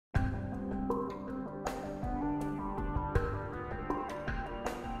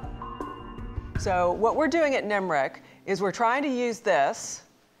So what we're doing at NMRIC is we're trying to use this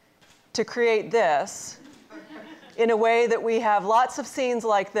to create this in a way that we have lots of scenes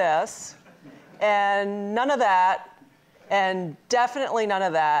like this, and none of that, and definitely none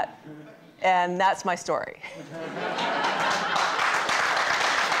of that, and that's my story.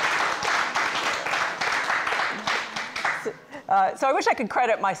 So I wish I could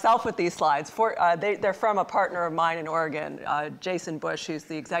credit myself with these slides. They're from a partner of mine in Oregon, Jason Bush, who's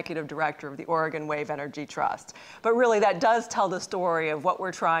the executive director of the Oregon Wave Energy Trust. But really, that does tell the story of what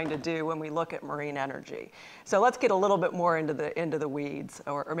we're trying to do when we look at marine energy. So let's get a little bit more into the weeds,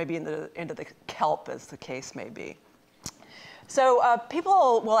 or maybe into the kelp, as the case may be. So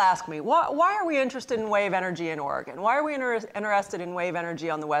people will ask me, why are we interested in wave energy in Oregon? Why are we interested in wave energy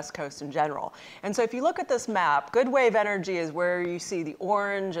on the West Coast in general? And so if you look at this map, good wave energy is where you see the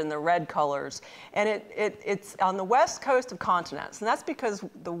orange and the red colors. And it's on the west coast of continents. And that's because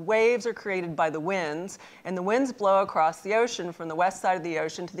the waves are created by the winds. And the winds blow across the ocean from the west side of the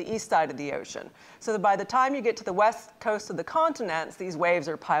ocean to the east side of the ocean. So that by the time you get to the west coast of the continents, these waves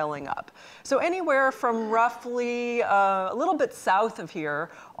are piling up. So anywhere from roughly a little bit south of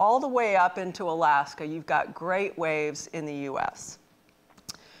here, all the way up into Alaska, you've got great waves in the US.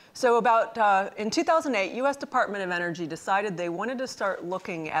 So in 2008, US Department of Energy decided they wanted to start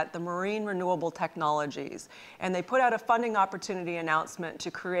looking at the marine renewable technologies. And they put out a funding opportunity announcement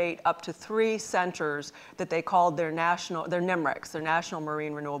to create up to 3 centers that they called their NMRICs, their National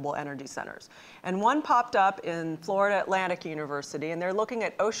Marine Renewable Energy Centers. And one popped up in Florida Atlantic University, and they're looking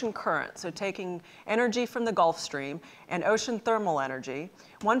at ocean current, so taking energy from the Gulf Stream and ocean thermal energy.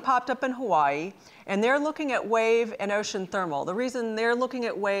 One popped up in Hawaii, and they're looking at wave and ocean thermal. The reason they're looking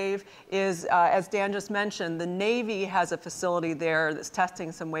at wave is, as Dan just mentioned, the Navy has a facility there that's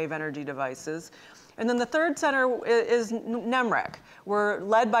testing some wave energy devices. And then the third center is NMRIC. We're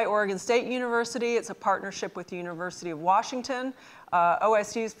led by Oregon State University. It's a partnership with the University of Washington.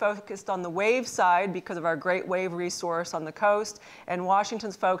 OSU is focused on the wave side because of our great wave resource on the coast, and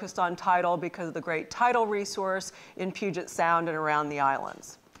Washington's focused on tidal because of the great tidal resource in Puget Sound and around the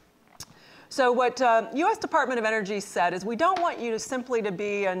islands. So what US Department of Energy said is, we don't want you to simply to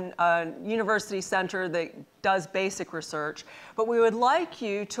be a university center that does basic research, but we would like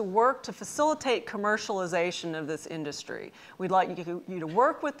you to work to facilitate commercialization of this industry. We'd like you to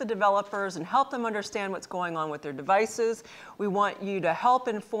work with the developers and help them understand what's going on with their devices. We want you to help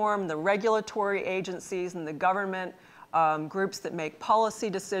inform the regulatory agencies and the government groups that make policy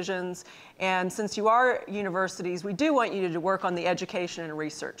decisions. And since you are universities, we do want you to work on the education and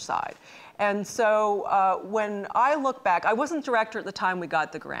research side. And so when I look back, I wasn't director at the time we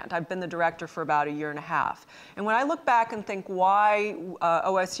got the grant. I've been the director for about 1.5 years. And when I look back and think why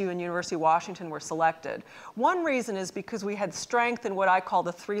OSU and University of Washington were selected, one reason is because we had strength in what I call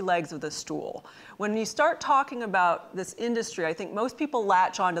the 3 legs of the stool. When you start talking about this industry, I think most people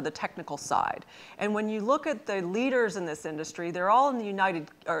latch onto the technical side. And when you look at the leaders in this industry, they're all in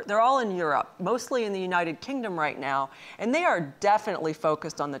Europe, mostly in the United Kingdom right now, and they are definitely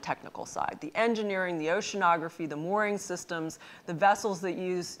focused on the technical side. The engineering, the oceanography, the mooring systems, the vessels that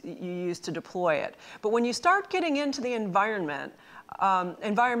you use to deploy it. But when you start getting into the environmental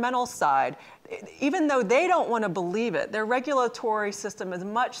side, even though they don't want to believe it, their regulatory system is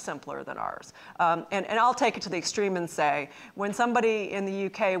much simpler than ours. And I'll take it to the extreme and say, when somebody in the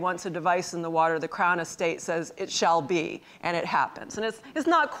UK wants a device in the water, the Crown Estate says it shall be, and it happens. And it's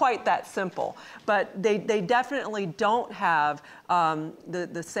not quite that simple, but they definitely don't have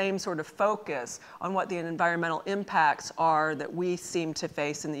the same sort of focus on what the environmental impacts are that we seem to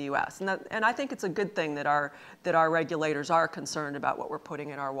face in the US. And I think it's a good thing that our regulators are concerned about what we're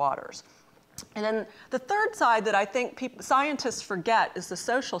putting in our waters. And then the third side that I think scientists forget is the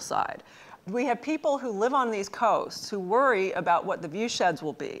social side. We have people who live on these coasts who worry about what the view sheds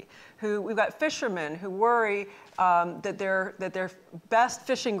will be. We've got fishermen who worry that their best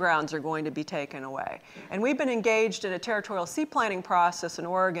fishing grounds are going to be taken away. And we've been engaged in a territorial sea planning process in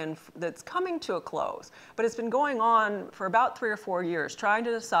Oregon that's coming to a close. But it's been going on for about 3 or 4 years, trying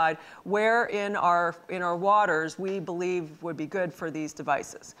to decide where in our waters we believe would be good for these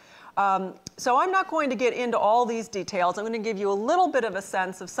devices. So I'm not going to get into all these details. I'm going to give you a little bit of a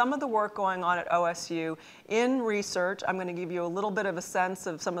sense of some of the work going on at OSU in research. I'm going to give you a little bit of a sense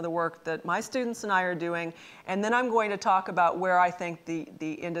of some of the work that my students and I are doing. And then I'm going to talk about where I think think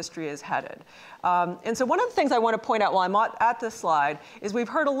the industry is headed. And so one of the things I want to point out while I'm at this slide is we've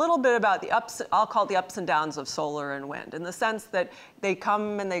heard a little bit about the ups, I'll call it the ups and downs of solar and wind, in the sense that they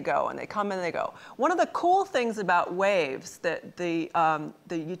come and they go, and they come and they go. One of the cool things about waves that the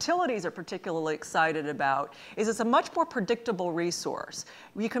utilities are particularly excited about is it's a much more predictable resource.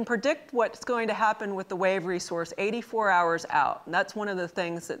 You can predict what's going to happen with the wave resource 84 hours out. And that's one of the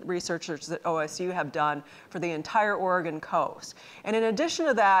things that researchers at OSU have done for the entire Oregon coast. And in addition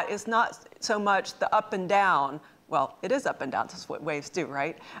to that, it's not so much the up and down. Well, it is up and down, that's what waves do,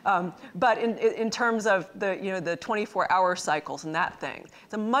 right? But in terms of the 24-hour cycles and that thing,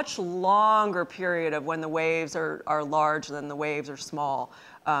 it's a much longer period of when the waves are large than the waves are small.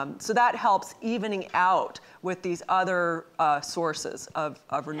 So that helps evening out with these other sources of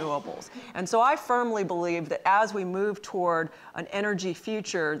renewables. And so I firmly believe that as we move toward an energy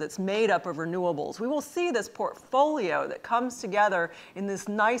future that's made up of renewables, we will see this portfolio that comes together in this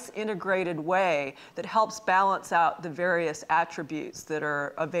nice integrated way that helps balance out the various attributes that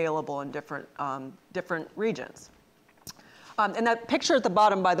are available in different regions. And that picture at the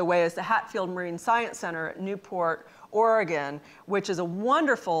bottom, by the way, is the Hatfield Marine Science Center at Newport, Oregon, which is a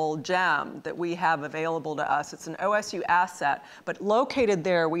wonderful gem that we have available to us. It's an OSU asset, but located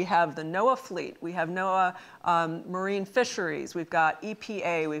there we have the NOAA fleet, we have NOAA Marine Fisheries, we've got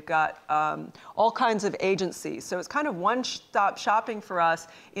EPA, we've got all kinds of agencies. So it's kind of one-stop shopping for us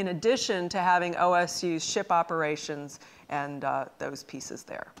in addition to having OSU's ship operations and those pieces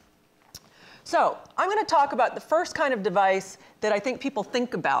there. So I'm going to talk about the first kind of device that I think people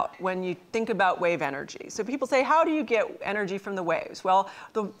think about when you think about wave energy. So people say, how do you get energy from the waves? Well,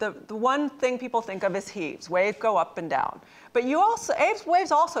 the one thing people think of is heaves. Waves go up and down. But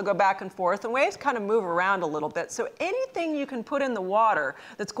waves also go back and forth, and waves kind of move around a little bit. So anything you can put in the water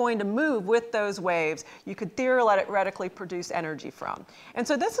that's going to move with those waves, you could theoretically produce energy from. And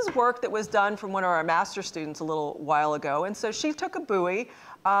so this is work that was done from one of our master's students a little while ago. And so she took a buoy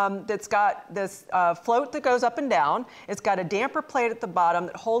that's got this float that goes up and down. It's got a damper plate at the bottom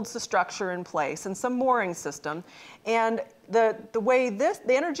that holds the structure in place and some mooring system. And the way the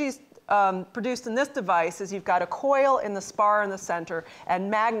energy is produced in this device is you've got a coil in the spar in the center and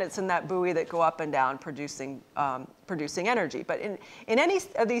magnets in that buoy that go up and down producing energy. But in any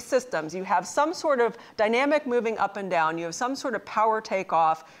of these systems, you have some sort of dynamic moving up and down. You have some sort of power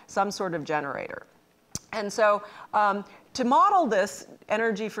takeoff, some sort of generator. And so to model this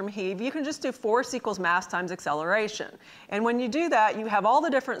energy from heave, you can just do force equals mass times acceleration. And when you do that, you have all the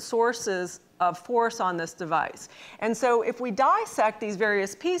different sources of force on this device. And so if we dissect these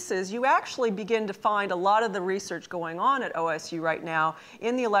various pieces, you actually begin to find a lot of the research going on at OSU right now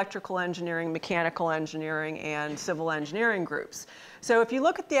in the electrical engineering, mechanical engineering, and civil engineering groups. So if you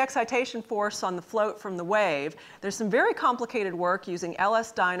look at the excitation force on the float from the wave, there's some very complicated work using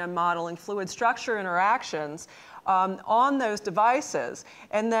LS-DYNA modeling fluid structure interactions on those devices.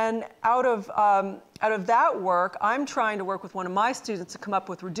 And then out of that work, I'm trying to work with one of my students to come up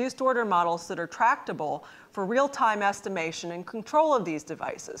with reduced order models that are tractable for real-time estimation and control of these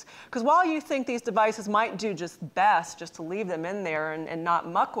devices. Because while you think these devices might do just best just to leave them in there and not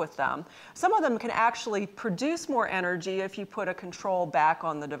muck with them, some of them can actually produce more energy if you put a control back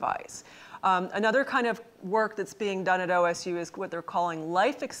on the device. Another kind of work that's being done at OSU is what they're calling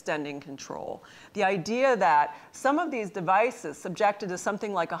life-extending control. The idea that some of these devices, subjected to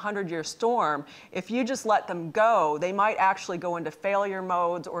something like a 100-year storm, if you just let them go, they might actually go into failure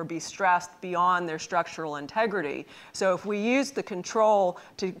modes or be stressed beyond their structural integrity. So if we use the control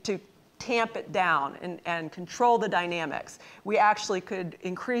to tamp it down and control the dynamics, we actually could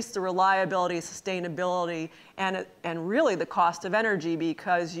increase the reliability, sustainability, and really the cost of energy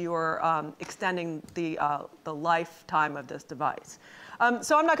because you're extending the lifetime of this device.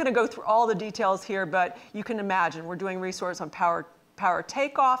 So I'm not going to go through all the details here, but you can imagine we're doing research on power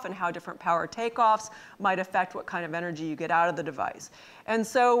takeoff and how different power takeoffs might affect what kind of energy you get out of the device. And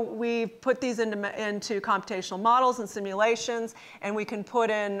so we've put these into computational models and simulations, and we can put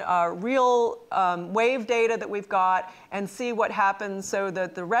in real wave data that we've got and see what happens. So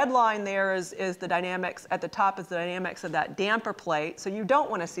the red line there is the dynamics. At the top is the dynamics of that damper plate. So you don't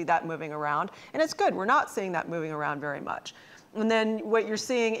want to see that moving around. And it's good. We're not seeing that moving around very much. And then what you're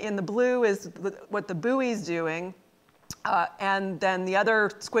seeing in the blue is what the buoy's doing. And then the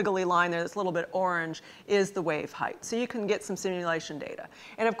other squiggly line there that's a little bit orange is the wave height. So you can get some simulation data.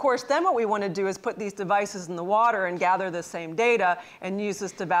 And of course, then what we want to do is put these devices in the water and gather the same data and use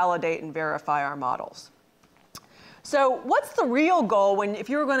this to validate and verify our models. So what's the real goal if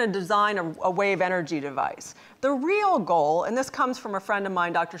you were going to design a wave energy device? The real goal, and this comes from a friend of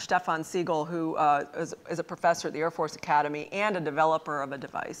mine, Dr. Stefan Siegel, who is a professor at the Air Force Academy and a developer of a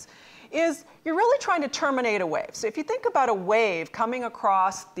device, is you're really trying to terminate a wave. So if you think about a wave coming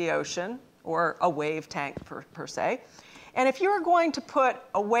across the ocean, or a wave tank per se, and if you were going to put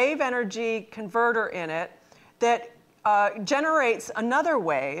a wave energy converter in it that generates another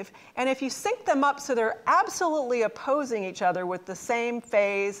wave, and if you sync them up so they're absolutely opposing each other with the same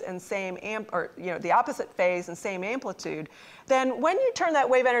phase and same the opposite phase and same amplitude, then when you turn that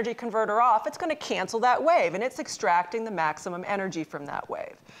wave energy converter off, it's going to cancel that wave, and it's extracting the maximum energy from that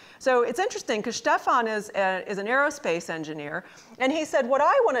wave. So it's interesting because Stefan is an aerospace engineer, and he said, what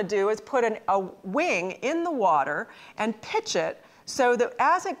I want to do is put a wing in the water and pitch it so that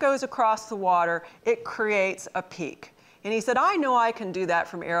as it goes across the water, it creates a peak. And he said, I know I can do that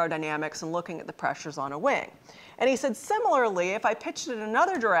from aerodynamics and looking at the pressures on a wing. And he said, similarly, if I pitched it in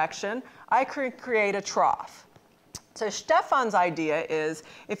another direction, I could create a trough. So Stefan's idea is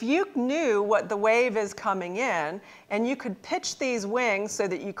if you knew what the wave is coming in, and you could pitch these wings so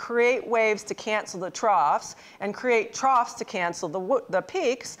that you create waves to cancel the troughs and create troughs to cancel the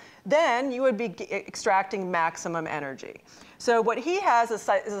peaks, then you would be extracting maximum energy. So what he has is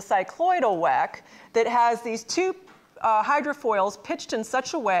a cycloidal WEC that has these two hydrofoils pitched in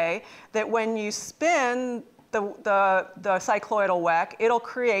such a way that when you spin the cycloidal WEC, it'll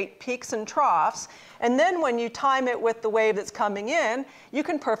create peaks and troughs. And then when you time it with the wave that's coming in, you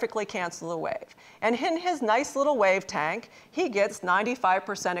can perfectly cancel the wave. And in his nice little wave tank, he gets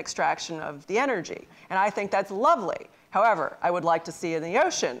 95% extraction of the energy. And I think that's lovely. However, I would like to see in the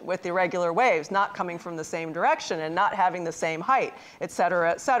ocean with the irregular waves not coming from the same direction and not having the same height, et cetera,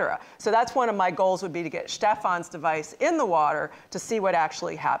 et cetera. So that's one of my goals would be to get Stefan's device in the water to see what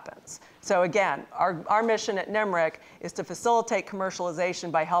actually happens. So again, our mission at NIMRIC is to facilitate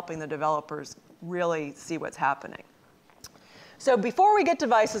commercialization by helping the developers really see what's happening. So before we get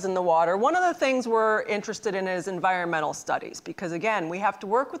devices in the water, one of the things we're interested in is environmental studies, because again, we have to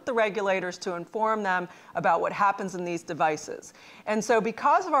work with the regulators to inform them about what happens in these devices. And so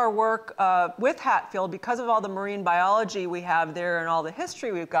because of our work with Hatfield, because of all the marine biology we have there and all the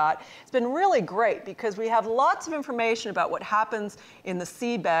history we've got, it's been really great because we have lots of information about what happens in the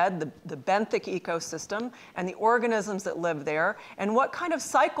seabed, the benthic ecosystem, and the organisms that live there, and what kind of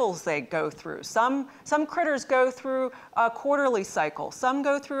cycles they go through. Some critters go through a quarterly cycle. Some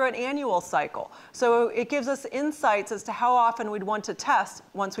go through an annual cycle. So it gives us insights as to how often we'd want to test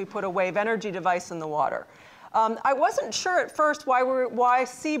once we put a wave energy device in the water. I wasn't sure at first why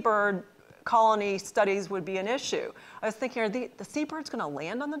seabird colony studies would be an issue. I was thinking, are the seabirds going to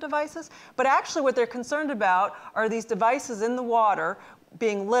land on the devices? But actually what they're concerned about are these devices in the water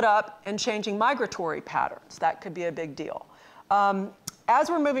being lit up and changing migratory patterns. That could be a big deal. As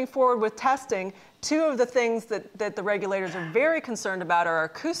we're moving forward with testing, two of the things that the regulators are very concerned about are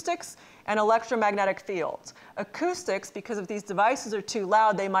acoustics and electromagnetic fields. Acoustics, because if these devices are too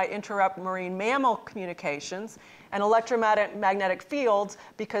loud, they might interrupt marine mammal communications, and electromagnetic fields,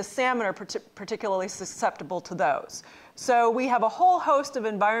 because salmon are particularly susceptible to those. So we have a whole host of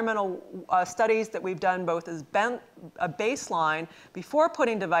environmental studies that we've done both as a baseline before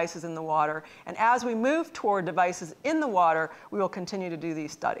putting devices in the water, and as we move toward devices in the water, we will continue to do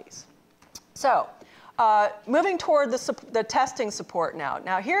these studies. So moving toward the testing support now.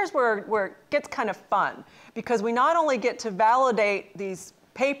 Now here's where it gets kind of fun, because we not only get to validate these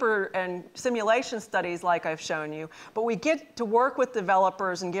paper and simulation studies like I've shown you, but we get to work with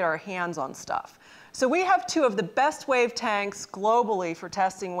developers and get our hands on stuff. So we have two of the best wave tanks globally for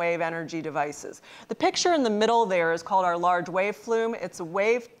testing wave energy devices. The picture in the middle there is called our large wave flume. It's a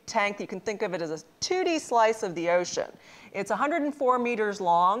wave tank. You can think of it as a 2D slice of the ocean. It's 104 meters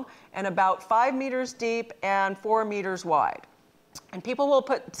long and about 5 meters deep and 4 meters wide. And people will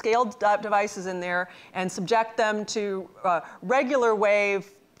put scaled devices in there and subject them to regular wave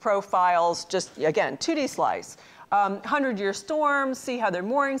profiles, just again, 2D slice. 100-year storms, see how their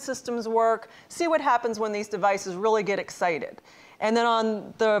mooring systems work, see what happens when these devices really get excited. And then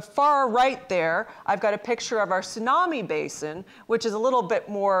on the far right there, I've got a picture of our tsunami basin, which is a little bit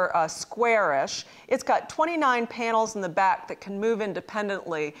more squarish. It's got 29 panels in the back that can move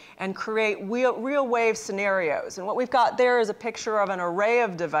independently and create real wave scenarios. And what we've got there is a picture of an array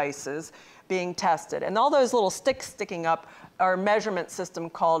of devices being tested. And all those little sticks sticking up are a measurement system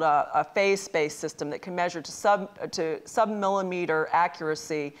called a phase space system that can measure to sub-millimeter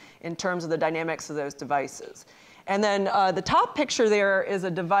accuracy in terms of the dynamics of those devices. And then the top picture there is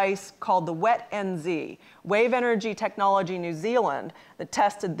a device called the WET-NZ, Wave Energy Technology New Zealand, that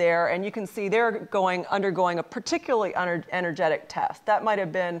tested there. And you can see they're undergoing a particularly energetic test. That might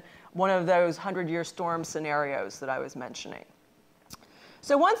have been one of those 100-year storm scenarios that I was mentioning.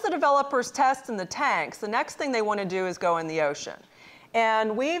 So once the developers test in the tanks, the next thing they want to do is go in the ocean.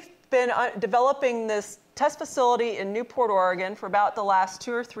 And we've been developing this test facility in Newport, Oregon for about the last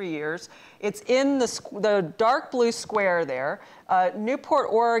 2 or 3 years. It's in the dark blue square there. Newport,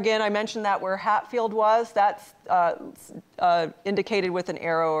 Oregon, I mentioned that where Hatfield was. That's indicated with an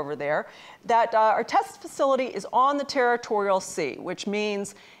arrow over there. That our test facility is on the territorial sea, which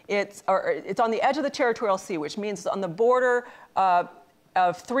means it's on the edge of the territorial sea, which means it's on the border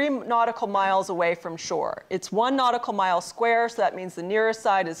of 3 nautical miles away from shore. It's 1 nautical mile square, so that means the nearest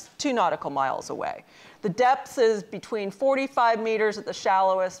side is 2 nautical miles away. The depth is between 45 meters at the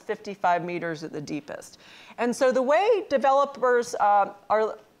shallowest, 55 meters at the deepest. And so the way developers are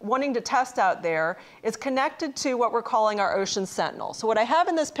wanting to test out there is connected to what we're calling our Ocean Sentinel. So what I have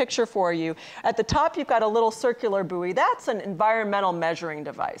in this picture for you, at the top you've got a little circular buoy. That's an environmental measuring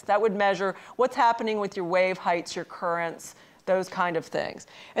device. That would measure what's happening with your wave heights, your currents, those kind of things.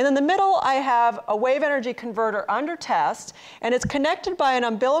 And in the middle, I have a wave energy converter under test, and it's connected by an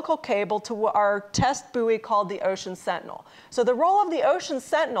umbilical cable to our test buoy called the Ocean Sentinel. So the role of the Ocean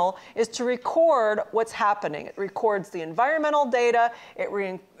Sentinel is to record what's happening. It records the environmental data, it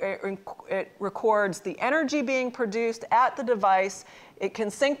records the energy being produced at the device. It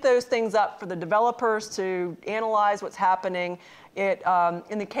can sync those things up for the developers to analyze what's happening.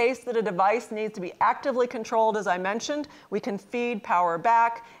 In the case that a device needs to be actively controlled, as I mentioned, we can feed power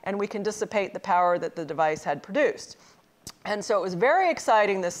back, and we can dissipate the power that the device had produced. And so it was very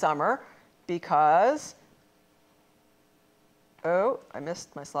exciting this summer because, oh, I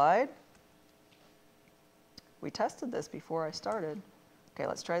missed my slide. We tested this before I started. Okay,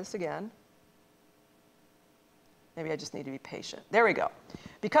 let's try this again. Maybe I just need to be patient. There we go.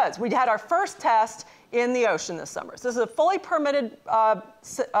 Because we had our first test in the ocean this summer. So this is a fully permitted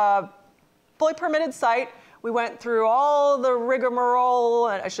site. We went through all the rigmarole,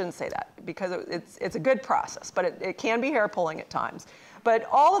 and I shouldn't say that because it's a good process, but it can be hair-pulling at times. But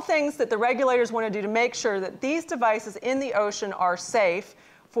all the things that the regulators want to do to make sure that these devices in the ocean are safe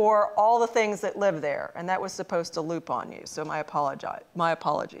for all the things that live there. And that was supposed to loop on you, so my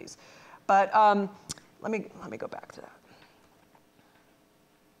apologies. But let me go back to that.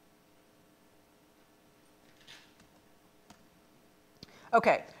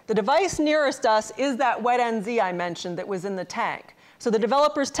 Okay, the device nearest us is that WET-NZ I mentioned that was in the tank. So the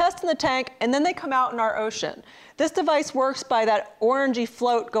developers test in the tank, and then they come out in our ocean. This device works by that orangey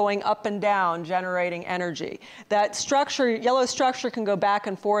float going up and down, generating energy. That structure, yellow structure, can go back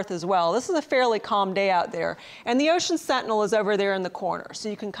and forth as well. This is a fairly calm day out there. And the Ocean Sentinel is over there in the corner, so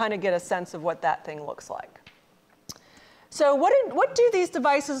you can kind of get a sense of what that thing looks like. So what do these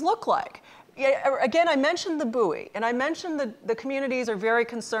devices look like? Yeah, again, I mentioned the buoy, and I mentioned the communities are very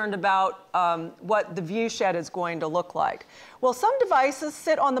concerned about what the view shed is going to look like. Well, some devices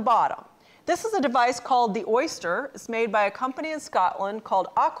sit on the bottom. This is a device called the Oyster. It's made by a company in Scotland called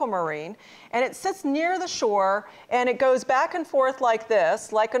Aquamarine, and it sits near the shore, and it goes back and forth like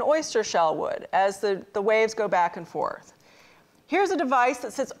this, like an oyster shell would, as the waves go back and forth. Here's a device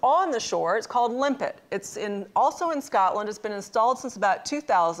that sits on the shore. It's called Limpet. It's also in Scotland. It's been installed since about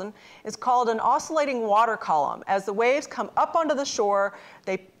 2000. It's called an oscillating water column. As the waves come up onto the shore,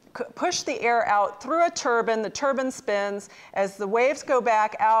 they push the air out through a turbine. The turbine spins. As the waves go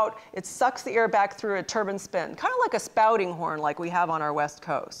back out, it sucks the air back through a turbine spin, kind of like a spouting horn like we have on our west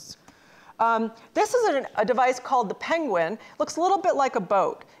coasts. This is a device called the Penguin. Looks a little bit like a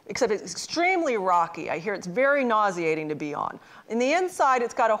boat, except it's extremely rocky. I hear it's very nauseating to be on. In the inside,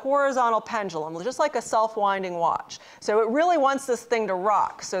 it's got a horizontal pendulum, just like a self-winding watch. So it really wants this thing to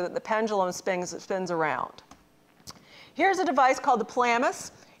rock so that the pendulum spins around. Here's a device called the Pelamis.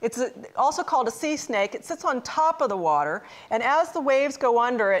 It's also called a sea snake. It sits on top of the water, and as the waves go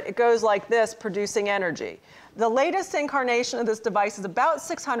under it, it goes like this, producing energy. The latest incarnation of this device is about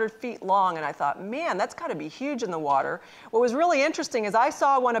 600 feet long, and I thought, man, that's got to be huge in the water. What was really interesting is I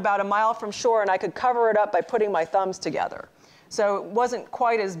saw one about a mile from shore, and I could cover it up by putting my thumbs together. So it wasn't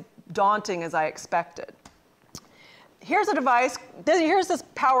quite as daunting as I expected. Here's a device, here's this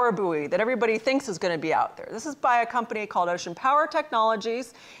power buoy that everybody thinks is going to be out there. This is by a company called Ocean Power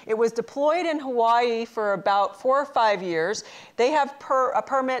Technologies. It was deployed in Hawaii for about 4 or 5 years. They have a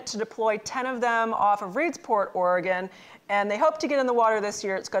permit to deploy 10 of them off of Reedsport, Oregon, and they hope to get in the water this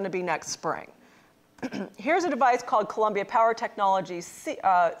year. It's going to be next spring. Here's a device called Columbia Power Technologies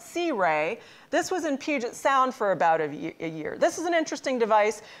C-Ray. This was in Puget Sound for about a year. This is an interesting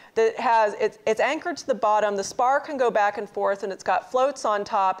device that has, it's anchored to the bottom, the spar can go back and forth, and it's got floats on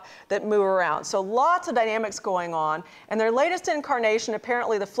top that move around. So lots of dynamics going on. And their latest incarnation,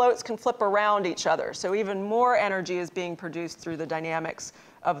 apparently the floats can flip around each other. So even more energy is being produced through the dynamics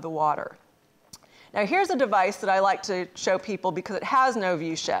of the water. Now here's a device that I like to show people because it has no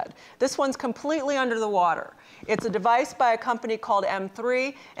view shed. This one's completely under the water. It's a device by a company called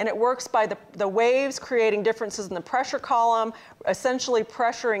M3, and it works by the waves creating differences in the pressure column, essentially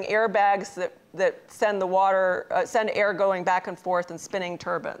pressuring airbags that send the water, send air going back and forth and spinning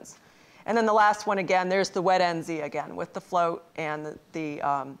turbines. And then the last one again, there's the wet NZ again with the float and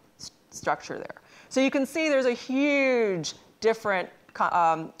the structure there. So you can see there's a huge different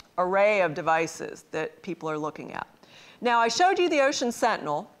array of devices that people are looking at. Now, I showed you the Ocean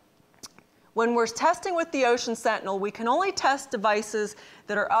Sentinel. When we're testing with the Ocean Sentinel, we can only test devices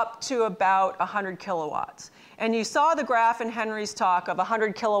that are up to about 100 kilowatts. And you saw the graph in Henry's talk of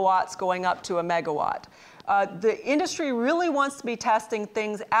 100 kilowatts going up to a megawatt. The industry really wants to be testing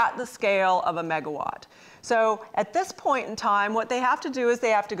things at the scale of a megawatt. So at this point in time, what they have to do is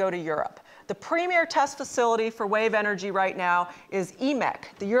they have to go to Europe. The premier test facility for wave energy right now is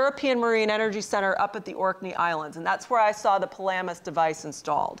EMEC, the European Marine Energy Center up at the Orkney Islands, and that's where I saw the Pelamis device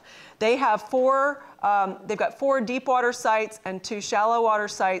installed. They have they've got 4 deep water sites and 2 shallow water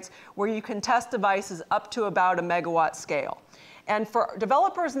sites where you can test devices up to about a megawatt scale. And for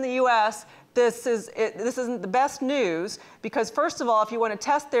developers in the US, this isn't the best news because, first of all, if you want to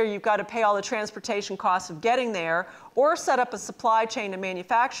test there, you've got to pay all the transportation costs of getting there or set up a supply chain to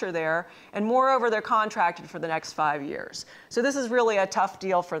manufacture there. And moreover, they're contracted for the next 5 years. So this is really a tough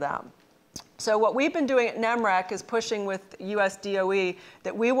deal for them. So what we've been doing at NEMREC is pushing with US DOE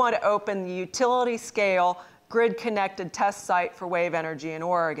that we want to open the utility scale grid-connected test site for wave energy in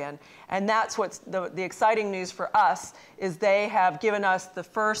Oregon. And that's what's the exciting news for us is they have given us the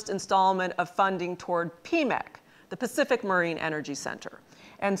first installment of funding toward PMEC, the Pacific Marine Energy Center.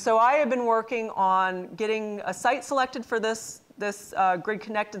 And so I have been working on getting a site selected for this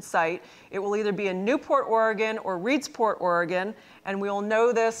grid-connected site. It will either be in Newport, Oregon or Reedsport, Oregon, and we will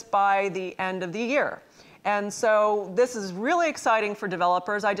know this by the end of the year. And so this is really exciting for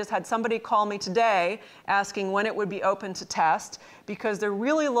developers. I just had somebody call me today asking when it would be open to test because they're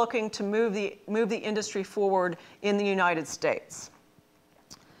really looking to move the industry forward in the United States.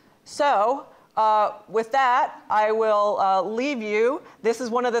 So with that, I will leave you. This is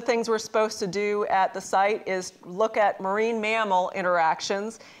one of the things we're supposed to do at the site is look at marine mammal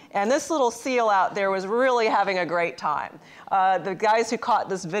interactions. And this little seal out there was really having a great time. The guys who caught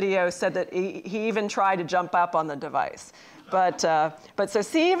this video said that he even tried to jump up on the device. But so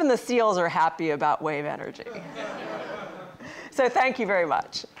see, even the seals are happy about wave energy. So thank you very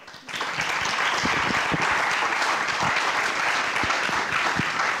much.